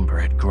the chamber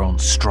had grown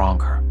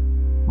stronger,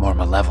 more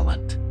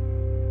malevolent.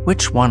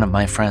 Which one of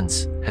my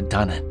friends had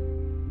done it?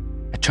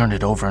 I turned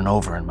it over and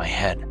over in my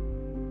head.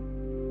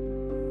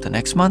 The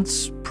next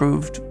months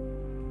proved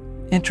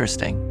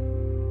interesting.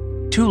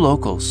 2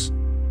 locals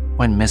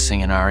went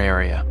missing in our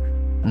area.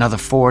 Another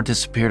 4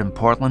 disappeared in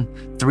Portland,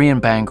 3 in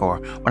Bangor.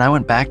 When I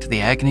went back to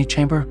the agony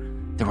chamber,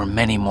 there were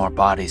many more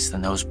bodies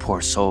than those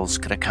poor souls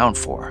could account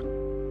for.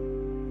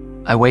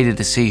 I waited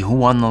to see who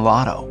won the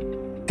lotto,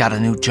 got a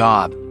new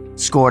job,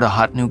 scored a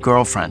hot new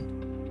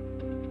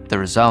girlfriend. The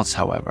results,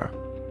 however,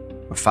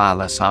 were far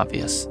less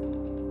obvious.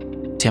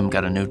 Tim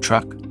got a new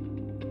truck,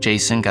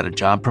 Jason got a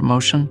job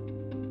promotion,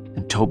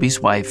 and Toby's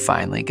wife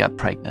finally got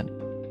pregnant.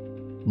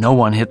 No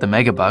one hit the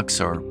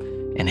megabucks or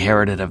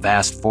inherited a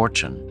vast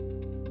fortune.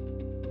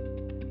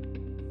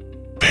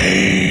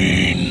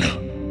 Pain,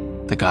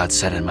 the god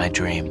said in my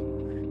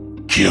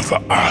dream. Give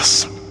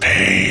us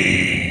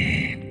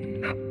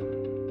pain.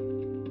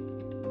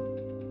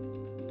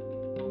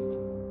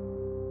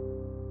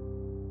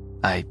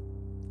 I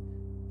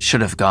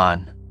should have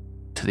gone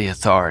to the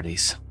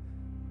authorities,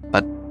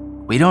 but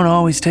we don't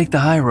always take the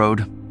high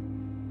road.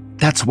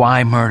 That's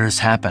why murders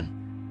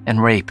happen,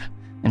 and rape,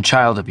 and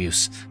child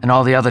abuse, and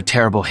all the other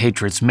terrible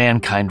hatreds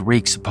mankind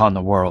wreaks upon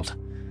the world.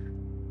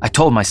 I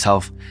told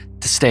myself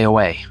to stay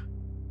away.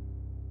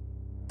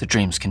 the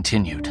dreams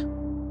continued.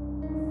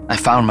 I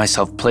found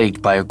myself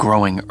plagued by a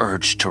growing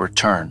urge to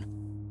return.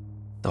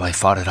 Though I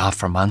fought it off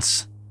for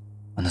months,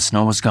 when the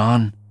snow was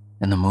gone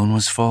and the moon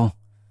was full,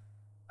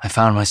 I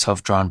found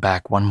myself drawn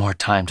back one more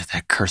time to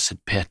that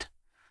cursed pit.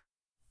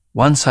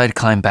 Once I'd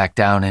climbed back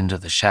down into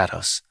the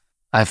shadows,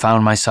 I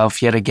found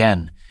myself yet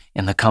again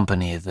in the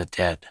company of the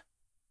dead.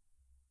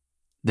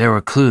 There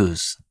were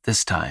clues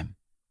this time.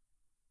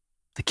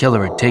 The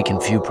killer had taken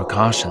few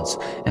precautions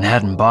and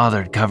hadn't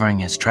bothered covering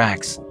his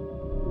tracks.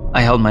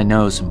 I held my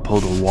nose and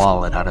pulled a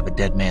wallet out of a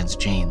dead man's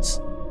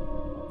jeans.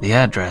 The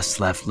address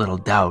left little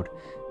doubt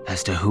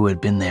as to who had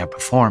been there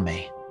before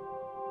me.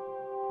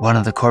 One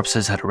of the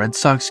corpses had a Red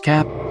Sox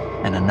cap,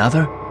 and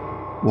another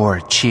wore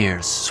a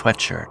Cheers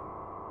sweatshirt.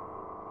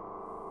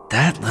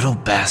 "That little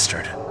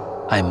bastard,"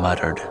 I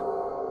muttered.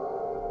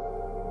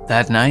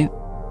 That night,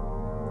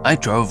 I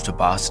drove to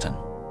Boston.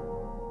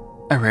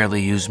 I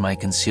rarely used my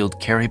concealed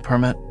carry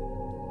permit,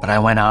 but I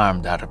went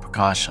armed out of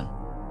precaution.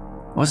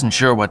 I wasn't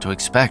sure what to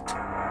expect.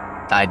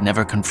 I'd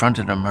never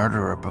confronted a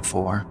murderer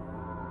before.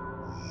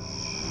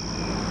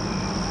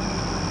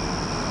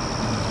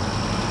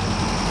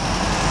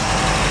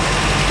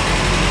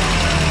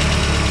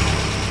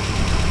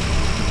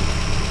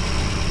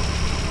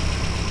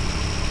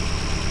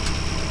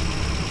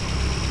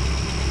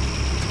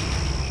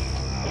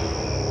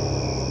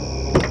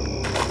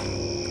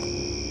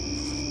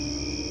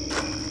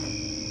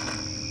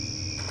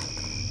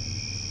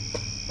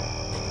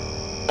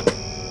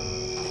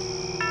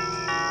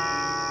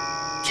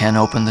 Ken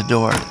opened the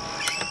door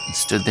and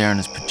stood there in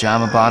his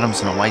pajama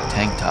bottoms and a white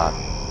tank top,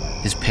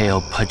 his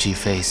pale, pudgy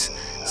face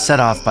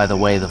set off by the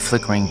way the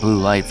flickering blue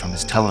light from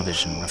his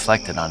television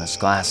reflected on his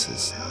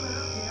glasses.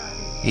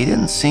 He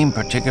didn't seem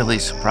particularly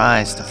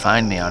surprised to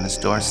find me on his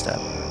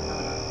doorstep.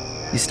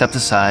 He stepped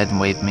aside and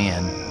waved me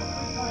in,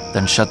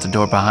 then shut the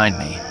door behind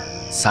me,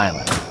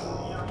 silent.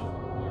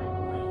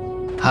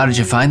 "How did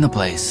you find the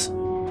place?"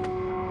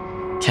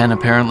 Ken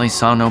apparently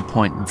saw no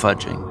point in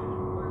fudging.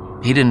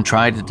 He didn't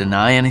try to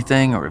deny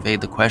anything or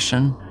evade the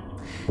question.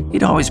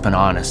 He'd always been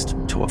honest,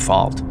 to a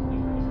fault.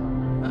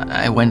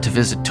 "I went to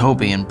visit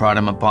Toby and brought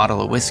him a bottle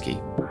of whiskey.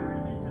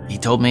 He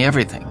told me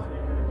everything.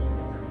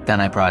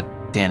 Then I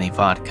brought Danny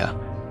vodka.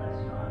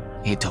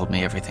 He told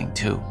me everything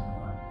too."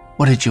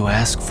 "What did you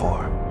ask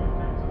for?"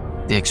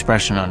 The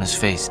expression on his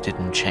face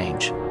didn't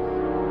change.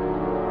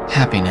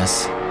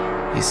 "Happiness,"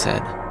 he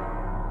said.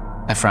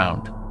 I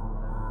frowned.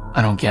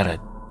 "I don't get it."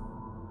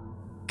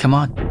 "Come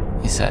on,"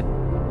 he said.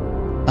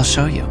 "I'll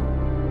show you."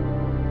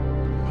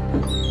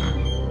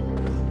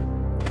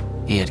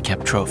 He had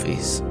kept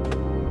trophies,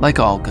 like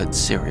all good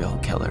serial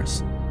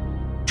killers.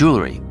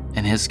 Jewelry,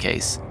 in his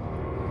case.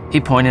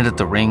 He pointed at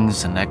the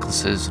rings and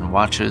necklaces and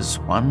watches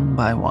one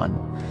by one,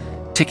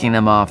 ticking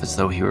them off as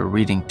though he were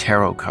reading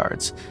tarot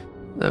cards.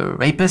 The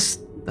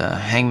rapist, the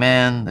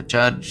hangman, the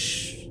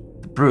judge,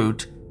 the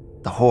brute,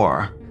 the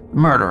whore, the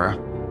murderer,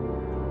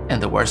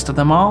 and the worst of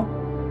them all,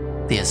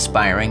 the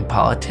aspiring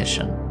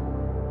politician.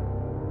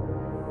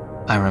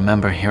 I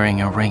remember hearing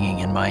a ringing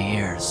in my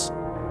ears.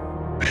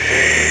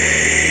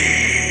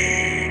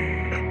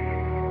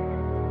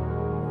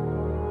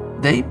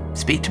 "They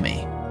speak to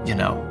me, you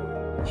know,"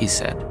 he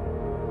said.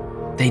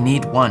 "They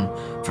need one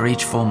for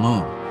each full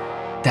moon.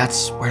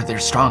 That's where they're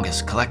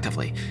strongest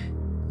collectively.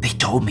 They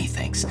told me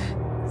things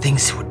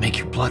that would make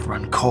your blood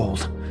run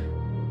cold.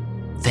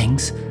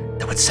 Things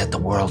that would set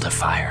the world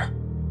afire.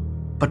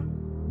 But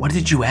what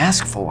did you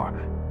ask for?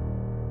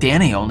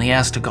 Danny only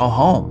asked to go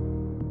home.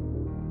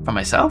 For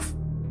myself?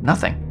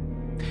 Nothing.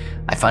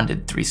 I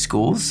funded 3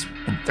 schools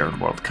in third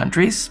world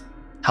countries,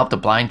 helped a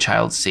blind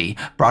child see,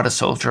 brought a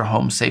soldier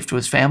home safe to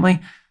his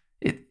family.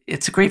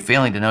 It's a great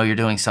feeling to know you're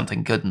doing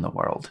something good in the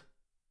world."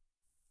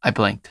 I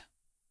blinked.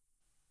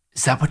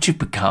 "Is that what you've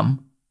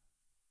become?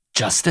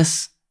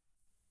 Justice?"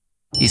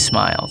 He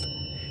smiled.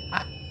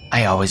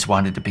 I always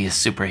wanted to be a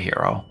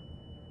superhero."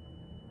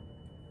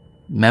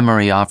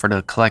 Memory offered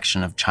a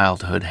collection of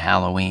childhood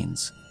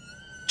Halloweens,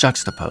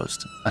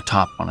 juxtaposed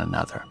atop one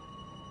another.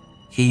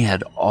 He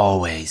had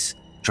always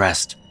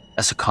dressed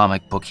as a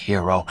comic book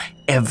hero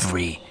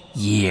every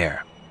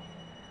year.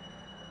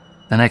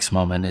 The next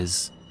moment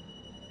is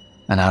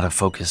an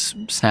out-of-focus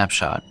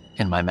snapshot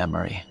in my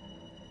memory.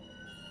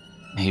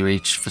 He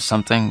reached for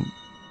something.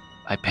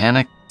 I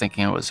panicked,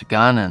 thinking it was a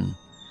gun, and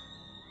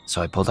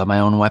so I pulled out my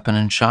own weapon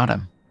and shot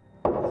him.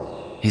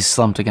 He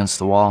slumped against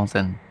the wall,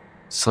 then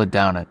slid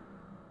down it,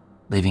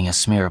 leaving a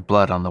smear of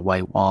blood on the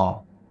white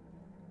wall.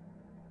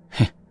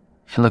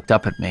 He looked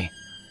up at me,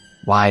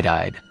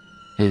 wide-eyed,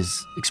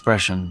 his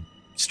expression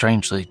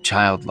strangely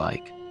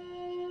childlike.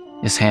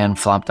 His hand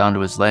flopped onto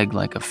his leg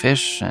like a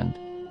fish, and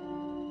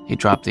he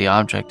dropped the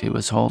object he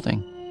was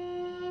holding.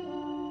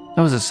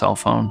 It was a cell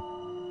phone.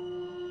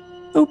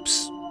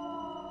 "Oops."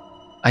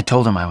 I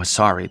told him I was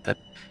sorry, that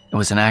it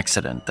was an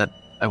accident, that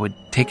I would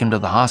take him to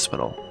the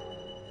hospital.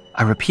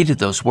 I repeated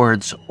those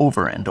words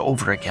over and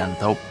over again,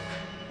 though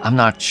I'm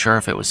not sure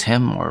if it was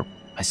him or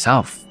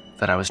myself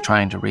that I was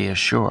trying to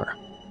reassure.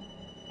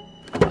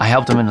 I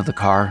helped him into the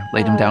car,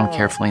 laid him down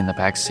carefully in the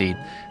back seat,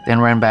 then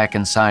ran back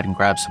inside and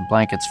grabbed some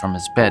blankets from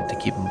his bed to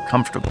keep him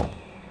comfortable.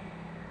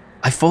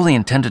 I fully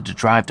intended to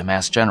drive to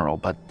Mass General,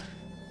 but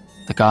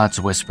the gods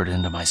whispered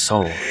into my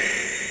soul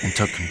and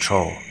took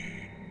control.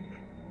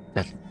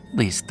 At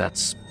least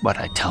that's what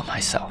I tell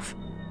myself.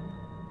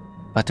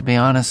 But to be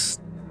honest,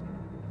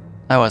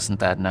 I wasn't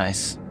that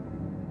nice.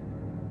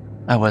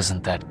 I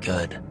wasn't that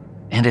good,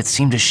 and it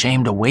seemed a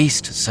shame to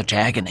waste such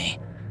agony.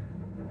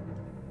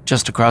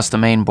 Just across the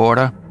main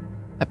border,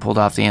 I pulled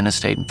off the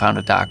interstate and found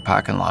a dark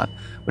parking lot,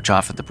 which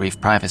offered the brief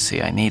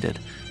privacy I needed.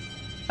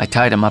 I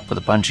tied him up with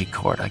a bungee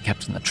cord I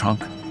kept in the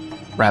trunk,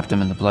 wrapped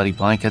him in the bloody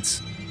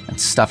blankets, and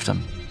stuffed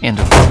him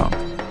into the trunk.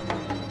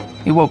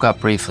 He woke up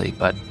briefly,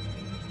 but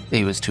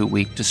he was too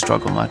weak to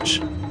struggle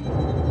much.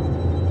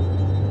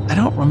 I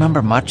don't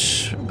remember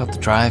much about the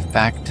drive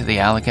back to the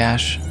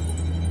Allagash,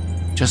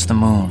 just the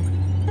moon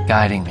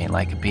guiding me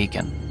like a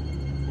beacon.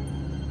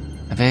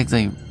 I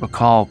vaguely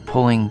recall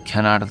pulling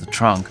Ken out of the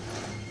trunk,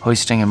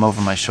 hoisting him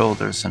over my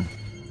shoulders, and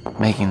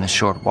making the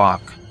short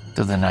walk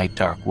through the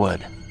night-dark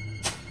wood.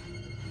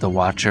 The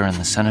Watcher and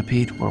the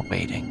Centipede were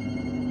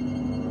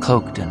waiting,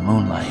 cloaked in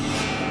moonlight.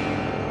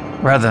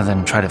 Rather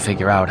than try to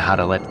figure out how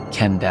to let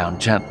Ken down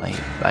gently,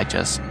 I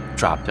just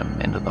dropped him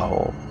into the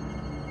hole.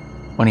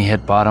 When he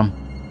hit bottom,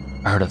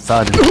 I heard a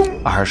thud,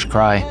 a harsh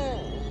cry,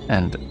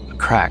 and a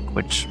crack,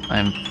 which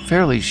I'm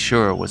fairly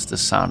sure was the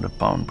sound of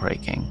bone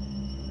breaking.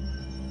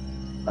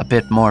 A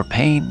bit more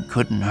pain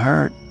couldn't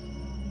hurt.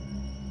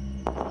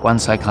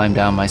 Once I climbed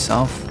down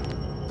myself,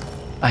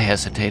 I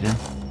hesitated.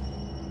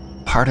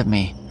 Part of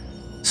me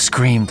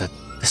screamed that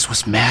this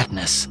was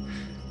madness.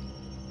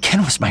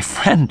 Ken was my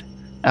friend,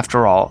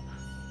 after all.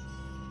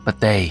 But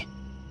they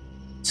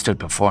stood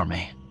before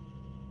me.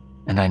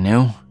 And I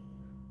knew,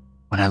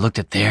 when I looked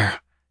at their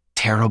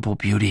terrible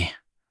beauty,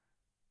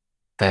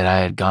 that I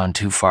had gone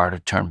too far to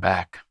turn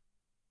back.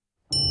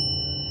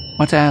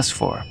 What to ask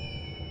for?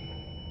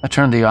 I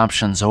turned the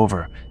options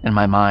over in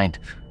my mind.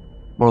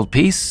 World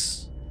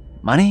peace?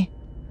 Money?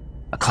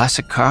 A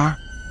classic car?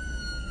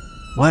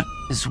 What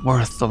is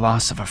worth the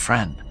loss of a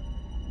friend?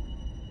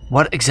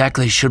 What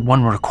exactly should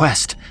one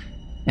request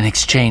in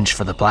exchange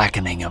for the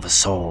blackening of a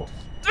soul?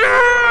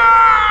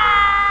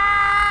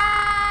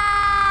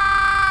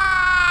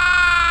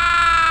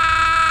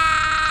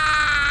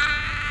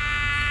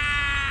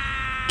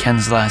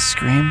 Ken's last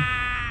scream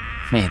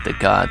made the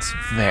gods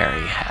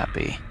very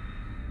happy.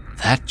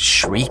 That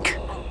shriek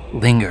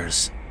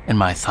lingers in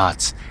my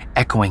thoughts,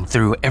 echoing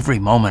through every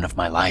moment of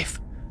my life.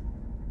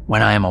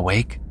 When I am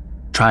awake,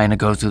 trying to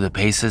go through the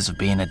paces of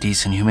being a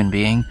decent human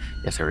being,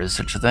 if there is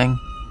such a thing,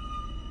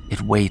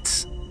 it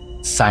waits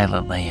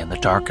silently in the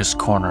darkest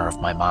corner of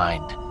my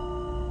mind.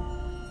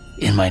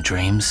 In my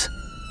dreams,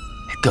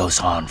 it goes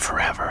on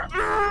forever.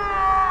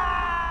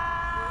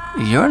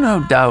 You're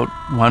no doubt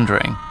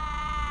wondering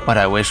what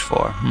I wish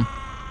for,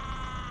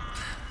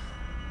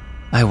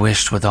 I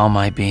wished with all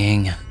my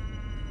being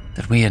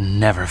that we had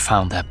never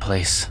found that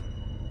place.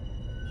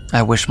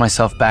 I wished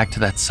myself back to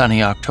that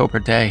sunny October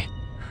day,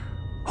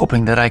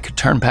 hoping that I could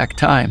turn back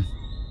time.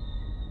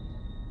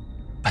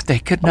 But they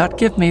could not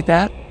give me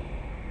that.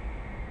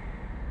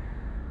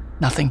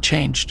 Nothing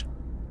changed.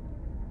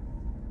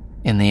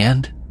 In the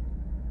end,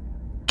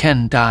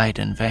 Ken died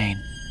in vain.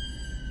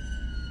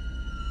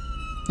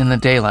 In the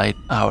daylight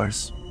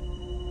hours,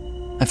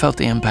 I felt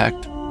the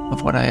impact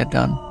of what I had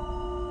done.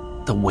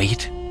 The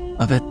weight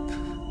of it,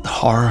 the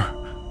horror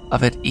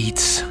of it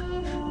eats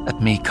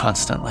at me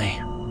constantly.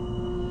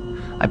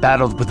 I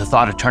battled with the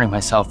thought of turning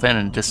myself in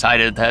and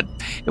decided that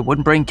it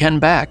wouldn't bring Ken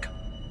back.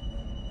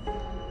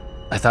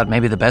 I thought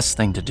maybe the best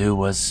thing to do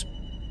was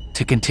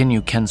to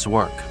continue Ken's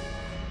work.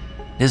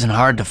 It isn't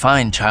hard to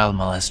find child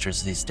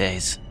molesters these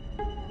days,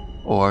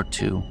 or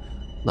to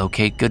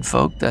locate good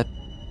folk that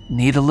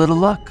need a little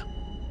luck.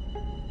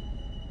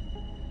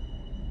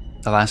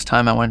 The last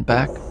time I went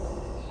back,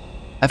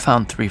 I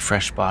found 3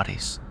 fresh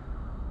bodies.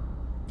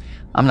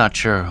 I'm not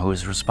sure who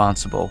is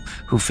responsible,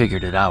 who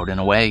figured it out. In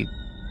a way,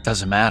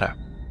 doesn't matter.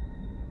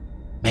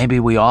 Maybe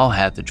we all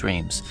had the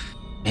dreams.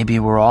 Maybe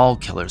we're all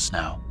killers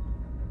now,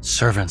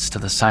 servants to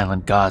the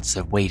silent gods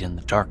that wait in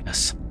the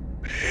darkness.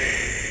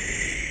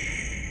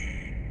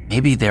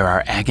 Maybe there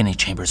are agony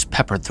chambers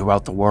peppered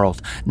throughout the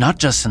world, not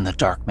just in the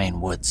dark Maine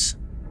woods.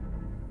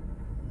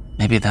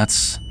 Maybe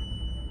that's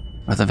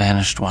where the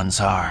vanished ones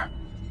are,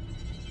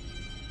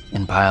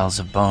 in piles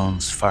of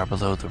bones far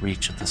below the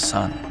reach of the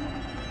sun.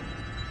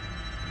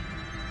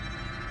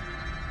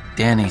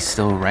 Danny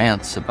still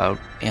rants about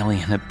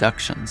alien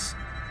abductions.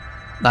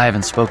 I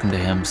haven't spoken to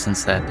him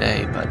since that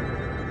day, but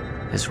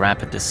his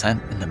rapid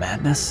descent into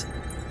madness?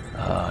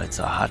 It's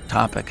a hot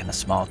topic in a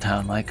small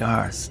town like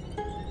ours.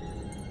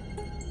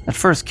 At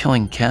first,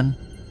 killing Ken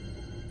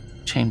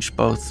changed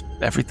both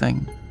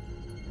everything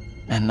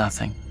and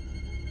nothing.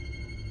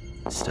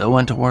 Still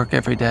went to work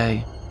every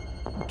day,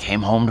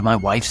 came home to my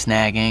wife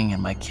snagging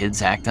and my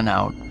kids acting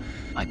out.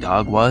 My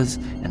dog was,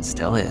 and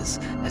still is,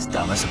 as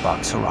dumb as a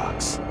box of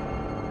rocks.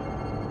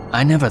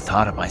 I never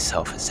thought of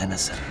myself as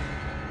innocent.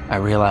 I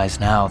realize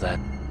now that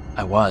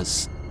I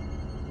was.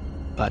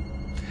 But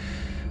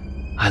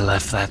I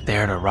left that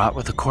there to rot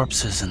with the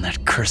corpses in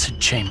that cursed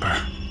chamber.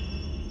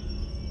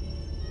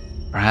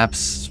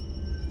 Perhaps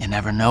you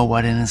never know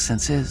what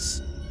innocence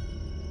is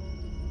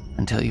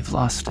until you've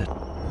lost it.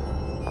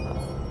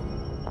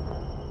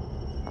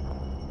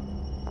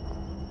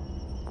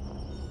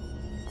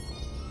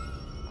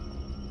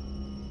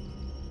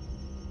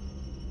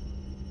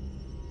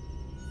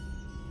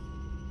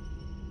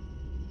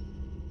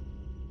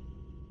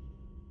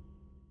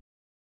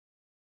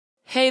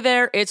 Hey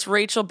there, it's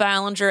Rachel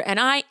Ballinger, and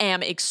I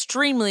am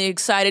extremely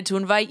excited to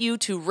invite you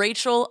to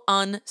Rachel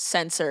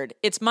Uncensored.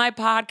 It's my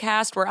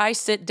podcast where I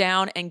sit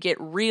down and get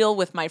real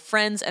with my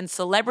friends and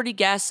celebrity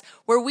guests,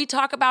 where we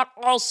talk about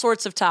all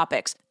sorts of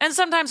topics. And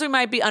sometimes we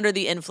might be under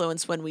the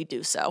influence when we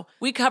do so.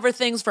 We cover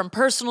things from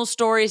personal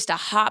stories to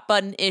hot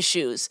button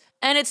issues.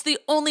 And it's the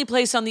only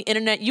place on the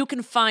internet you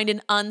can find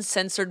an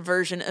uncensored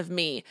version of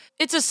me.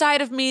 It's a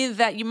side of me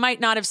that you might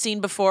not have seen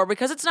before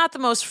because it's not the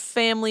most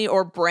family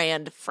or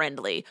brand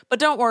friendly. But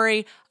don't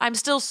worry, I'm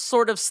still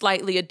sort of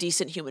slightly a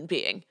decent human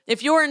being.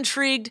 If you're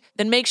intrigued,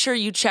 then make sure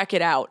you check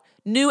it out.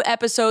 New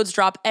episodes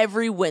drop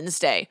every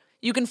Wednesday.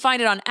 You can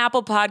find it on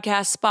Apple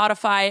Podcasts,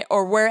 Spotify,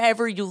 or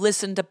wherever you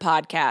listen to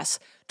podcasts.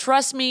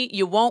 Trust me,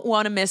 you won't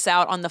want to miss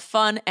out on the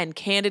fun and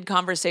candid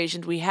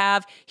conversations we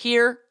have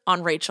here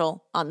on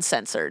Rachel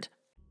Uncensored.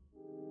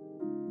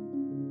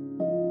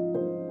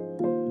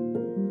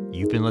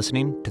 You've been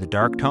listening to The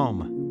Dark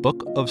Tome,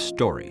 Book of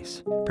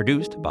Stories,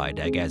 produced by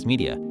Dagaz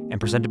Media and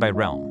presented by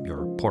Realm,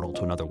 your portal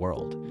to another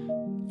world.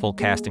 Full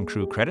cast and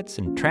crew credits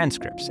and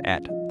transcripts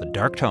at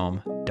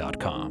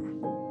thedarktome.com.